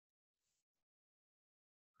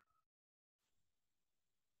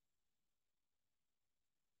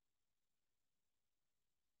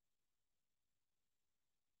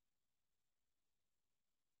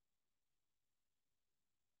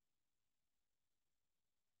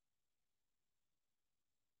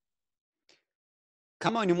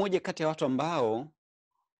Kama ni moja kati ya watu ambao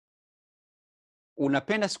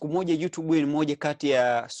unapenda siku moja YouTube ni moja kati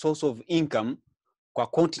ya source of income kwa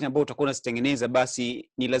content ambayo utakuwa unazitengeneza, basi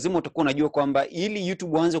ni lazima utakuwa unajua kwamba ili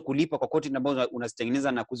YouTube waanze kulipa kwa content ambazo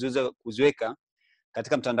unazitengeneza na kuziweka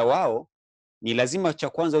katika mtandao wao, ni lazima cha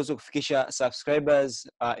kwanza uweze kufikisha subscribers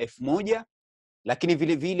 1000, lakini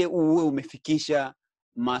vile vile uwe umefikisha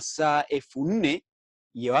masaa 4000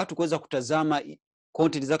 ya watu kuweza kutazama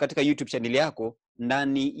content zao katika YouTube channel yako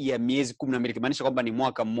ndani ya miezi 12, kimaanisha kwamba ni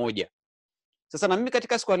mwaka mmoja. Sasa na mimi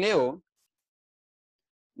katika siku ya leo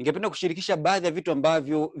ningependa kushirikisha baadhi ya vitu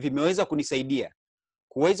ambavyo vimeweza kunisaidia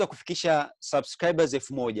kuweza kufikisha subscribers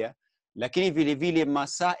 1000, lakini vile vile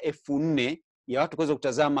masaa 4000 ya watu kuweza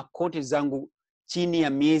kutazama content zangu chini ya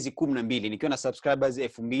miezi 12 nikiwa na subscribers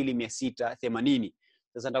 2680.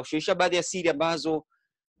 Sasa nitakushirikisha baadhi ya siri ambazo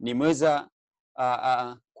nimeweza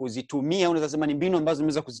kuzitumia, unaweza sema ni mbinu ambazo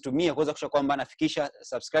nimeweza kuzitumia kuweza kuhakikisha kwamba nafikisha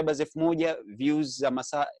subscribers 1000, views za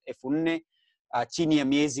masaa 4000 chini ya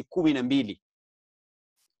miezi 12.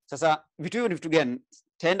 Sasa vitu hivyo ni vitu gani?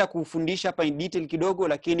 Taenda kufundisha hapa in detail kidogo,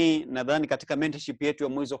 lakini nadhani katika mentorship yetu ya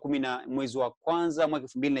mwezi wa kwanza mwaka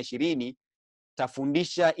 2020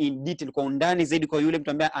 tafundisha in detail kwa undani zaidi kwa yule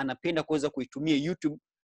mtu ambaye anapenda kuweza kuitumia YouTube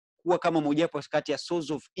kuwa kama mojawapo kati ya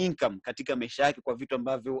source of income katika maisha yake kwa vitu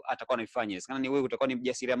ambavyo atakuwa anafanya. Inawezekana ni wewe utakuwa ni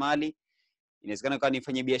mjasiriamali, inawezekana kama ni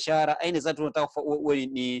mfanya biashara, inawezekana tunataka uwe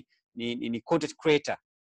ni content creator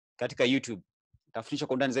katika YouTube. Tafundisha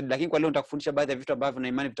kwa undani zaidi, lakini kwa leo nitakufundisha baadhi ya vitu ambavyo na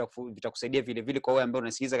imani vitakusaidia vile vile kwa wewe ambaye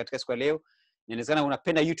unasikiliza katika siku ya leo. Inawezekana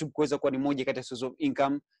unapenda YouTube kuweza kuwa ni moja kati ya source of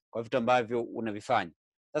income kwa vitu ambavyo unavifanya.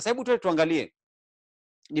 Sasa hebu tuangalie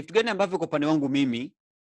ni vitu gani ambavyo kwa upande wangu mimi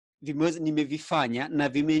nimevifanya na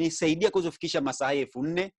vimenisaidia kuweza kufikisha masaa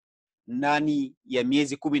 4000 ndani ya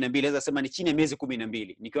miezi 12, naweza sema ni chini ya miezi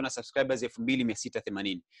 12 nikiwa na subscribers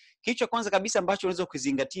 2680. Kitu cha kwanza kabisa ambacho unaweza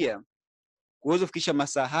kuzingatia kuweza kufikisha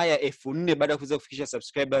masaa haya 4000 baada ya kuweza kufikisha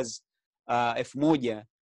subscribers 1000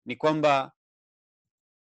 ni kwamba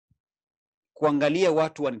kuangalia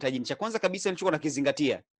watu wanahitaji. Cha kwanza kabisa nilichokuwa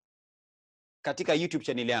nakizingatia katika YouTube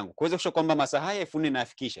channel yangu kuweza kuhakikisha kwamba masaa haya 4000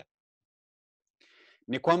 nafikisha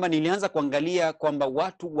ni kwamba nilianza kuangalia kwamba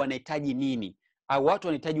watu wanahitaji nini au watu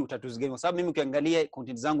wanahitaji utatuzi gani. Kwa sababu mimi ukiangalia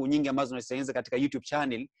content zangu nyingi ambazo nazitengeneza katika YouTube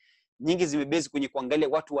channel, nyingi zimebase kwenye kuangalia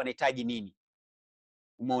watu wanahitaji nini.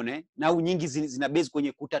 Umeona? Na au nyingi zina base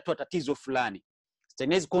kwenye kutatua tatizo fulani.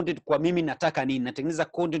 Sitengenezi content kwa mimi nataka nini, natengeneza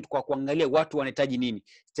content kwa kuangalia watu wanahitaji nini.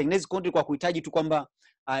 Sitengenezi content kwa kuhitaji tu kwamba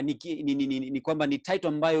ni kwamba ni title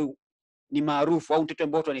ambayo ni maarufu au title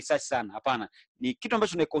ambayo watu wanisearch sana. Hapana. Ni kitu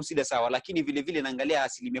ambacho na consider sawa, lakini vile vile naangalia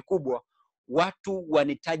asilimia kubwa watu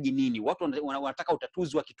wanahitaji nini. Watu wanataka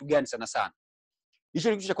utatuzi wa kitu gani sana sana. Hicho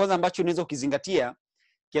ni kitu cha kwanza ambacho unaweza kukizingatia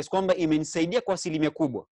kiasi kwamba imenisaidia kwa asilimia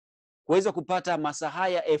kubwa kuweza kupata masaa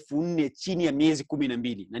haya 4000 chini ya miezi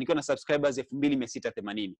 12 na nikiwa na subscribers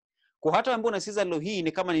 2680. Kwa hata ambao unasikiza leo hii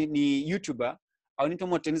ni kama ni YouTuber au ni mtu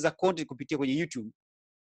anayetengeneza content kupitia kwenye YouTube,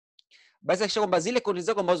 basi hakikisha kwamba zile content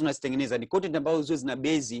zako ambazo unazitengeneza ni content ambazo zina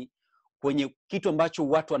base kwenye kitu ambacho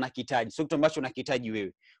watu wanakihitaji, sio kitu ambacho unakihitaji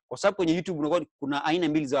wewe. Kwa sababu kwenye YouTube kuna aina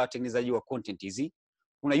mbili za watengenezaji wa content hizi.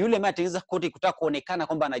 Kuna yule ambaye anatengeneza content kutaka kuonekana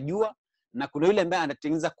kwamba anajua, na kuna yule ambaye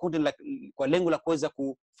anatengeneza content kwa lengo la kuweza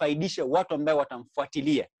kufaidisha watu ambao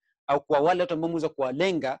watamfuatilia au kwa wale watu ambao mweza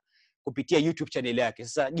kuwalenga kupitia YouTube channel yake.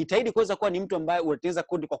 Sasa jitahidi kuweza kuwa ni mtu ambaye unatengeneza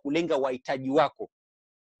content kwa kulenga wahitaji wako.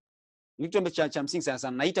 Ni kitu ambacho cha msingi sana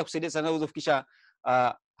sana, na itakusaidia sana uweze kufikisha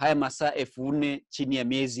haya masaa 4000 chini ya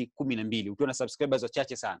miezi 12 ukiwa na subscribers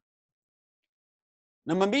wachache sana.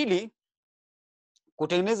 Namba 2,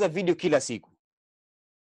 kutengeneza video kila siku.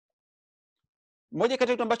 Moja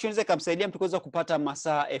kati ya kitu ambacho inaweza kumsaidia mtu kuweza kupata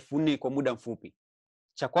masaa 4000 kwa muda mfupi,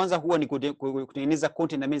 cha kwanza huwa ni kutengeneza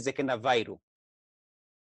content ambayo inaweza kwenda viral.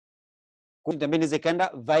 Content ambayo inaweza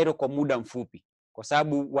kwenda viral kwa muda mfupi, kwa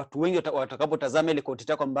sababu watu wengi watakapotazama ile content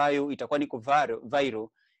yako ambayo itakuwa niko viral,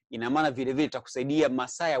 ina maana vile vile itakusaidia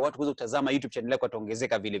masaa ya watu kuweza kutazama YouTube channel yako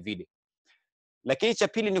yataongezeka vile vile. Lakini cha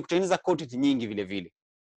pili ni kutengeneza content nyingi vile vile.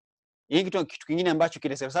 Hii kitu kingine ambacho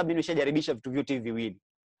kinasaidia, sababu mimi nimeshajaribisha vitu vyote hivi viwili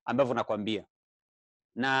ambavyo nakwambia,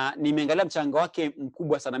 na nimeangalia mchango wake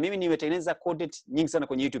mkubwa sana. Mimi nimetengeneza content nyingi sana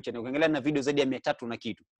kwenye YouTube channel, ukiangalia na video zaidi ya 300 na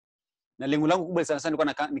kitu, na lengo langu kubwa sana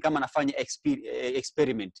sana ni kama nafanya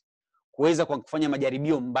experiment, kuweza kufanya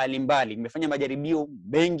majaribio mbalimbali. Nimefanya majaribio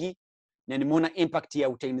mengi na nimeona impact ya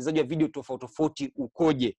utengenezaji wa video tofauti tofauti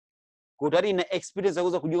ukoje. Kwa tayari na experience ya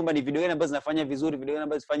kuweza kujua kwamba ni video gani ambazo zinafanya vizuri, video gani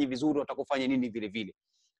ambazo zifanyi vizuri, utakofanya nini vile vile.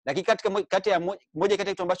 Lakini moja kati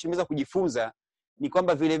ya kitu ambacho nimeweza kujifunza ni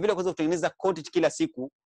kwamba vile vile kuweza kutengeneza content kila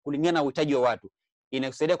siku kulingana na uhitaji wa watu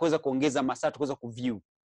inakusaidia kuweza kuongeza masaa kuweza kuview.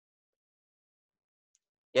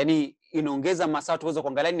 Yaani inaongeza masaa tuweza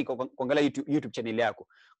kuangalia ni kuangalia YouTube channel yako.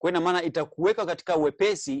 Kwa hiyo ina maana itakuweka katika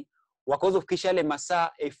uwepesi wa kuweza kufikisha yale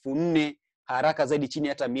masaa 4000 haraka zaidi chini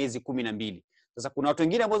hata miezi 12. Sasa kuna watu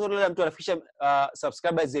wengine ambao labda mtu anafikisha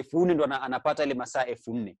subscribers 4000 ndo anapata ile masaa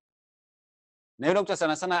 4000. Na yule mtu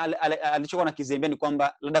sana sana alichokuwa anakizembea ni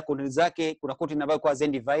kwamba labda content zake, kuna content ambayo kwa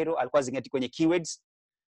zendi viral, alikuwa zingati kwenye keywords.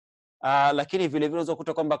 Lakini vile vile unaweza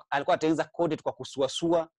kukuta kwamba alikuwa atengeneza content kwa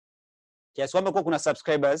kusuasua. Kiasi kwamba kuna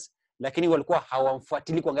subscribers lakini walikuwa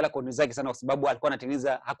hawamfuatili kuangalia content zake sana, kwa sababu alikuwa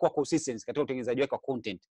anatengeneza, hakuwa consistent katika utengenezaji wake wa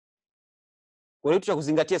content. Kwa hiyo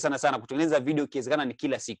tutakuzingatia sana sana kutengeneza video kiwezekana ni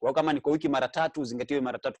kila siku, au kama ni kwa wiki mara 3 uzingatiwe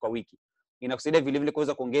mara 3 kwa wiki. Inakusaidia vile vile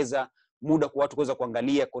kuweza kuongeza muda kwa watu kuweza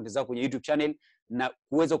kuangalia content zako kwenye YouTube channel na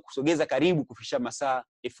kuweza kusogeza karibu kufikisha masaa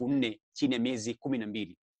 4000 chini ya miezi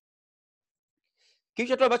 12.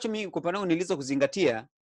 Kitu cha ambacho mimi kwa upande wangu nilizo kuzingatia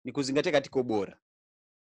ni kuzingatia katika ubora.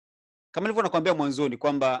 Kama nilivyo nakwambia mwanzoni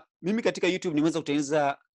kwamba mimi katika YouTube nimeweza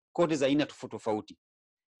kutengeneza content za aina tofauti tofauti.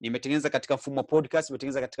 Nimetengeneza katika mfumo wa podcast,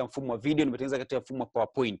 nimetengeneza katika mfumo wa video, nimetengeneza katika mfumo wa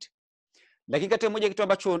PowerPoint. Lakini katika moja kitu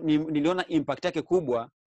ambacho niliona impact yake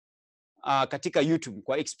kubwa katika YouTube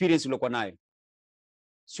kwa experience uliokuwa nayo.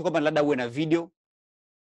 Sio kwamba labda uwe na video,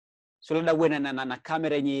 sio labda uwe na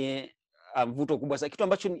kamera yenye mvuto kubwa sana. Kitu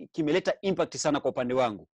ambacho kimeleta impact sana kwa upande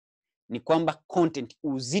wangu ni kwamba content,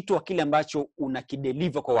 uzito wa kile ambacho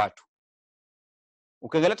unakideliver kwa watu.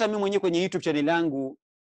 Ukiangalia hata mimi mwenyewe kwenye YouTube channel yangu,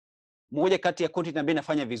 moja kati ya content ambayo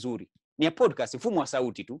inafanya vizuri ni ya podcast, mfumo wa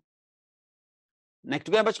sauti tu. Na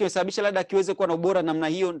kitu gani ambacho kimesababisha labda kiweze kuwa na ubora namna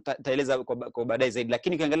hiyo nitaeleza kwa baadaye zaidi,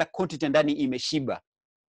 lakini ukiangalia content ndani imeshiba.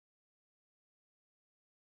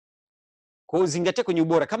 Kwa hiyo zingatia kwenye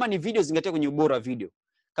ubora. Kama ni video, zingatia kwenye ubora wa video.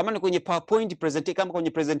 Kama ni kwenye PowerPoint presentation, kama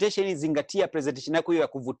kwenye presentation, zingatia presentation yako hiyo ya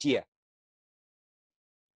kuvutia.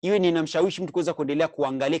 Iwe ni inamshawishi mtu kuweza kuendelea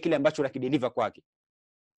kuangalia kile ambacho unakideliver kwake.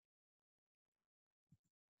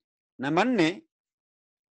 Namba 4,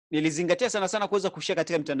 nilizingatia sana sana kuweza kushare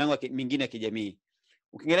katika mitandao mingine ya kijamii.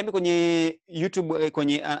 Ukiangalia kwenye YouTube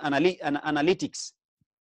kwenye analytics,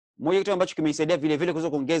 moja kitu ambacho kimenisaidia vile vile kuweza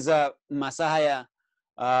kuongeza masaa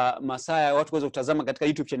ya watu kuweza kutazama katika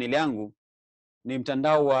YouTube channel yangu ni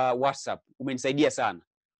mtandao wa WhatsApp. Umenisaidia sana.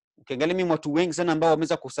 Ukiangalia mimi watu wengi sana ambao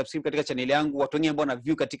wameweza kusubscribe katika channel yangu, watu wengi ambao wana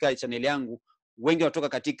view katika channel yangu, wengi wanatoka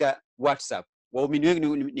katika WhatsApp. Waumini wengi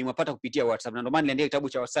nimewapata kupitia WhatsApp, na ndio maana niliandika kitabu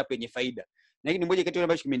cha WhatsApp yenye faida. Na hii ni moja kati ya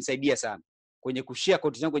ambacho kimenisaidia sana kwenye kushare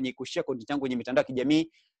content yangu kwenye mitandao ya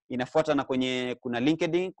kijamii. Inafuata na kwenye kuna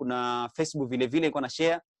LinkedIn, kuna Facebook vile vile nilikuwa na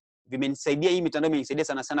share. Vimenisaidia, hii mitandao imenisaidia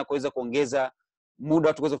sana sana kuweza kuongeza muda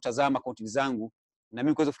watu kuweza kutazama content zangu na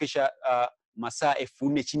mimi kuweza kufikisha masaa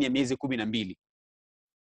 4000 chini ya miezi 12.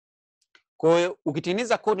 Kwa hiyo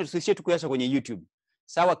ukitengeneza content usishie tu kuacha kwenye YouTube.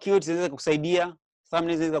 Sawa, keywords zinaweza kukusaidia,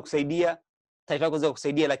 thumbnails zinaweza kukusaidia, title zinaweza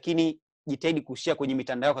kukusaidia, lakini jitahidi kushare kwenye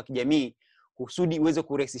mitandao yako ya kijamii kusudi uweze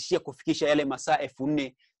kurahisishia kufikisha yale masaa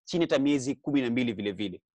 4000 chini hata miezi 12 vile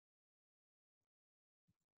vile.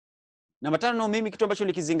 Namba 5, mimi kitu ambacho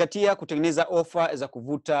nilikizingatia kutengeneza offer za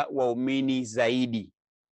kuvuta waumini zaidi.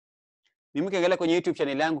 Mimi kiangalia kwenye YouTube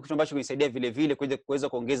channel yangu, kitu ambacho kimenisaidia vile vile kuweza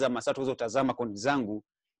kuongeza masaa tuweze kutazama content zangu,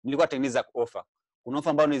 nilikuwa natengeneza offer. Kuna offer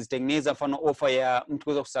ambayo nilizitengeneza, mfano offer ya mtu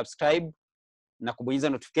kuweza kusubscribe na kubonyeza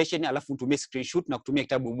notification alafu utumie screenshot na kutumia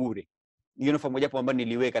kitabu bure. Hiyo offer moja hapo ambayo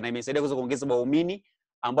niliweka na imesaidia kuweza kuongeza waumini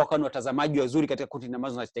ambao kama watazamaji wazuri katika content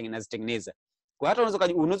ambazo nazitengeneza. Kwa hata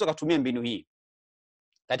unaweza kutumia mbinu hii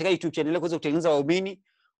katika YouTube channel kuweza kutengeneza waumini,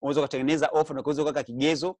 unaweza kutengeneza offer na kuweza kuweka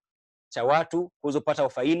kigezo cha watu kuweza kupata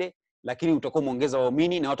offer ile, lakini utakuwa muongeza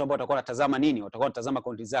waumini na watu ambao watakuwa wanatazama nini, watakuwa wanatazama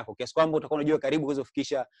content zako, kiasi kwamba utakuwa unajua karibu kuweza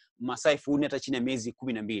kufikisha masaa 4000 hata chini ya miezi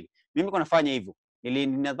 12. Mimi kwa nafanya hivyo,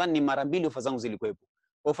 nadhani ni mara 2 ofa zangu zilikuwepo.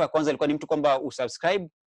 Ofa ya kwanza ilikuwa ni mtu kwamba usubscribe,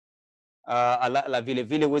 la vile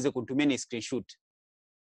vile uweze kutumia ni screenshot.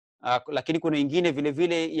 Lakini kuna nyingine vile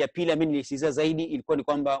vile ya pili mimi nilisisitiza zaidi, ilikuwa ni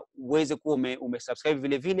kwamba uweze kuwa umesubscribe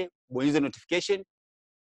vile vile, bonyeza notification,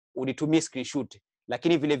 unitumie screenshot,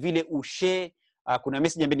 lakini vile vile ushare. Kuna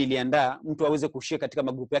message ambayo niliandaa mtu aweze kushare katika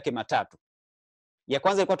magrupu yake matatu. Ya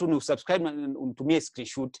kwanza ilikuwa tu ni usubscribe na unitumie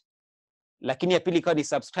screenshot, lakini ya pili ilikuwa ni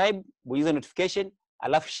subscribe, bonyeza notification,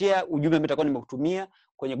 alafu share ujumbe ambao nitakuwa nimekutumia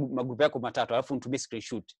kwenye magrupu yako matatu, alafu unitumie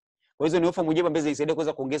screenshot. Kwa hizo ni ofa moja ambazo zinasaidia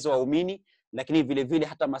kuweza kuongeza waumini, lakini vile vile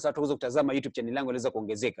hata masaa tuweze kutazama YouTube channel yangu inaweza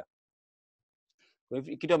kuongezeka. Kwa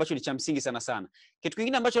hivyo kitu ambacho ni cha msingi sana sana. Kitu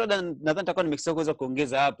kingine ambacho labda nadhani nitakuwa nimekisema kuweza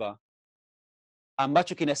kuongeza hapa,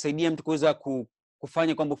 ambacho kinasaidia mtu kuweza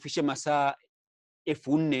kufanya kwamba ufikishe masaa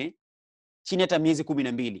 4000 chini hata miezi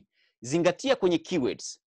 12. Zingatia kwenye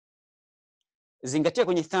keywords. Zingatia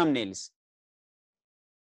kwenye thumbnails.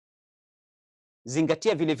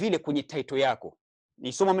 Zingatia vile vile kwenye title yako.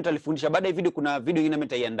 Ni somo mimi nalifundisha. Baada ya video kuna video nyingine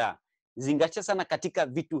nitaiandaa. Zingatia sana katika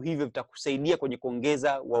vitu hivyo, vitakusaidia kwenye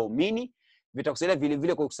kuongeza waumini, vitakusaidia vile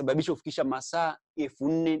vile kwa kusababisha kufikisha masaa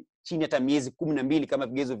 4000 chini hata miezi 12 kama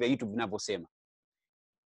vigezo vya YouTube vinavyosema.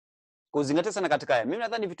 Kuzingatia sana katika haya. Mimi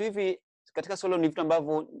nadhani vitu hivi katika solo ni vitu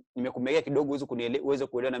ambavyo nimekumegea kidogo uweze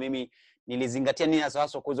kuelewa na mimi nilizingatia nini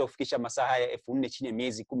hasa kuweza kufikisha masaa haya 4000 chini ya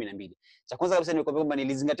miezi 12. Cha kwanza kabisa ni kwamba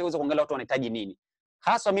nilizingatia uweze kuangalia watu wanahitaji nini.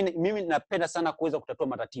 Hasa mimi napenda sana kuweza kutatua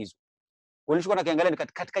matatizo. Kwa hiyo nilikuwa nakiangalia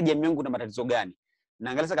katika jamii yangu na matatizo gani.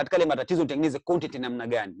 Naangalia katika ile matatizo nitengeneze content namna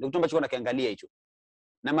gani. Ndio kitu ambacho nilikuwa nakiangalia hicho.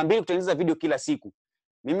 Namba 2, kutengeneza video kila siku.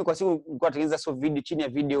 Mimi kwa siku nilikuwa natengeneza video chini ya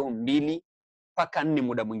video 2 mpaka 4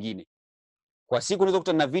 muda mwingine. Kwa siku unaweza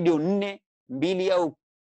kukutana na video 4, 2 au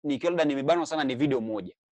nikiwa labda nimebanwa sana ni video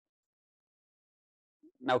 1.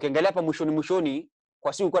 Na ukiangalia hapa mwishoni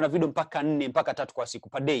kwa siku nilikuwa na video mpaka 4 mpaka 3 kwa siku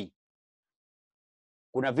per day.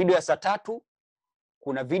 Kuna video ya saa 3,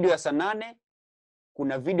 kuna video ya saa 8,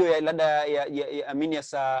 kuna video ya labda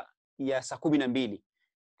ya saa 12.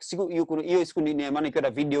 Siku hiyo siku ni maana nikiwa na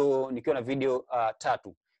video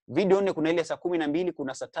 3. Video 4 kuna ile saa 12,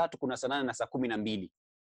 kuna saa 3, kuna saa 8 na saa 12.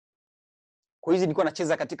 Kwa hizi nilikuwa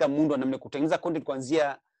nacheza katika muundo na kutengeneza content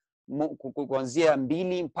kuanzia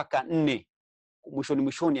 2 mpaka 4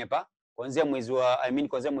 mwishoni hapa, kuanzia mwezi wa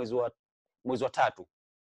 3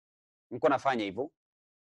 nilikuwa nafanya hivyo.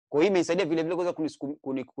 Kwa hiyo imesaidia vile vile kuweza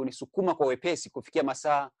kunisukuma kwa wepesi kufikia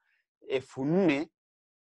masaa 4000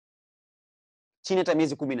 chini hata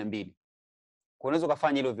miezi 12. Kwa unaweza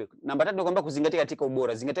kufanya hilo vile. Namba 3 nakwambia kuzingatia katika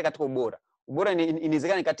ubora. Zingatia katika ubora. Ubora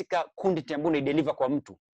inawezekana katika content ambayo unaideliver kwa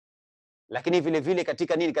mtu. Lakini vile vile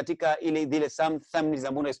katika nini, katika zile thumbnails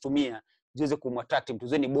ambazo unazitumia ziweze kumattract mtu,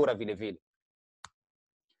 ziwe ni bora vile vile.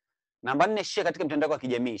 Namba 4, share katika mitandao ya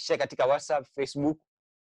kijamii. Share katika WhatsApp, Facebook,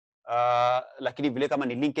 lakini vile kama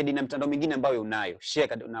ni LinkedIn na mitandao mingine ambayo unayo,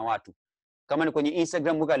 share na watu. Kama ni kwenye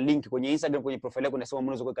Instagram, weka link kwenye Instagram, kwenye profile yako unasema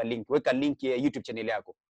unaweza kuweka link. Weka link ya YouTube channel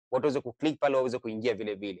yako. Watu waweze kuclick pale waweze kuingia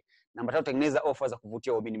vile vile. Namba 3, tengeneza offer za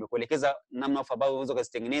kuvutia waumini. Nimekuelekeza namna offer ambazo unaweza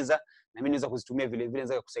kuzitengeneza na mimi naweza kuzitumia vile vile,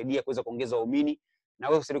 naweza kusaidia kuweza kuongeza waumini na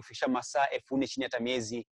wewe kusaidia kufikisha masaa 4000 chini hata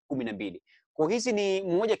miezi 12. Kwa hizi ni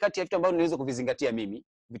mmoja kati ya vitu ambavyo naweza kuvizingatia mimi,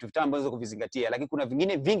 vitu vitano ambavyo naweza kuvizingatia, lakini kuna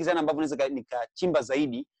vingine vingi sana ambavyo naweza nikachimba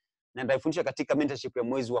zaidi na nitafundisha katika mentorship ya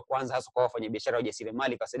mwezi wa kwanza, hasa kwa wafanyabiashara wa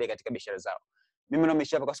ujasiriamali kusaidia katika biashara zao. Mimi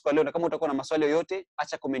nimeshia hapa kwa siku leo, na kama utakuwa na maswali yoyote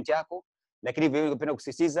acha comment yako, lakini vile vile napenda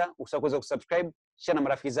kusisitiza usahau kusubscribe, share na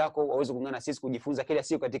marafiki zako waweze kuungana na sisi kujifunza kila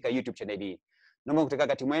siku katika YouTube channel hii. Naomba kutakia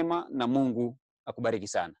wakati mwema na Mungu akubariki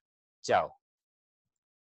sana. Ciao.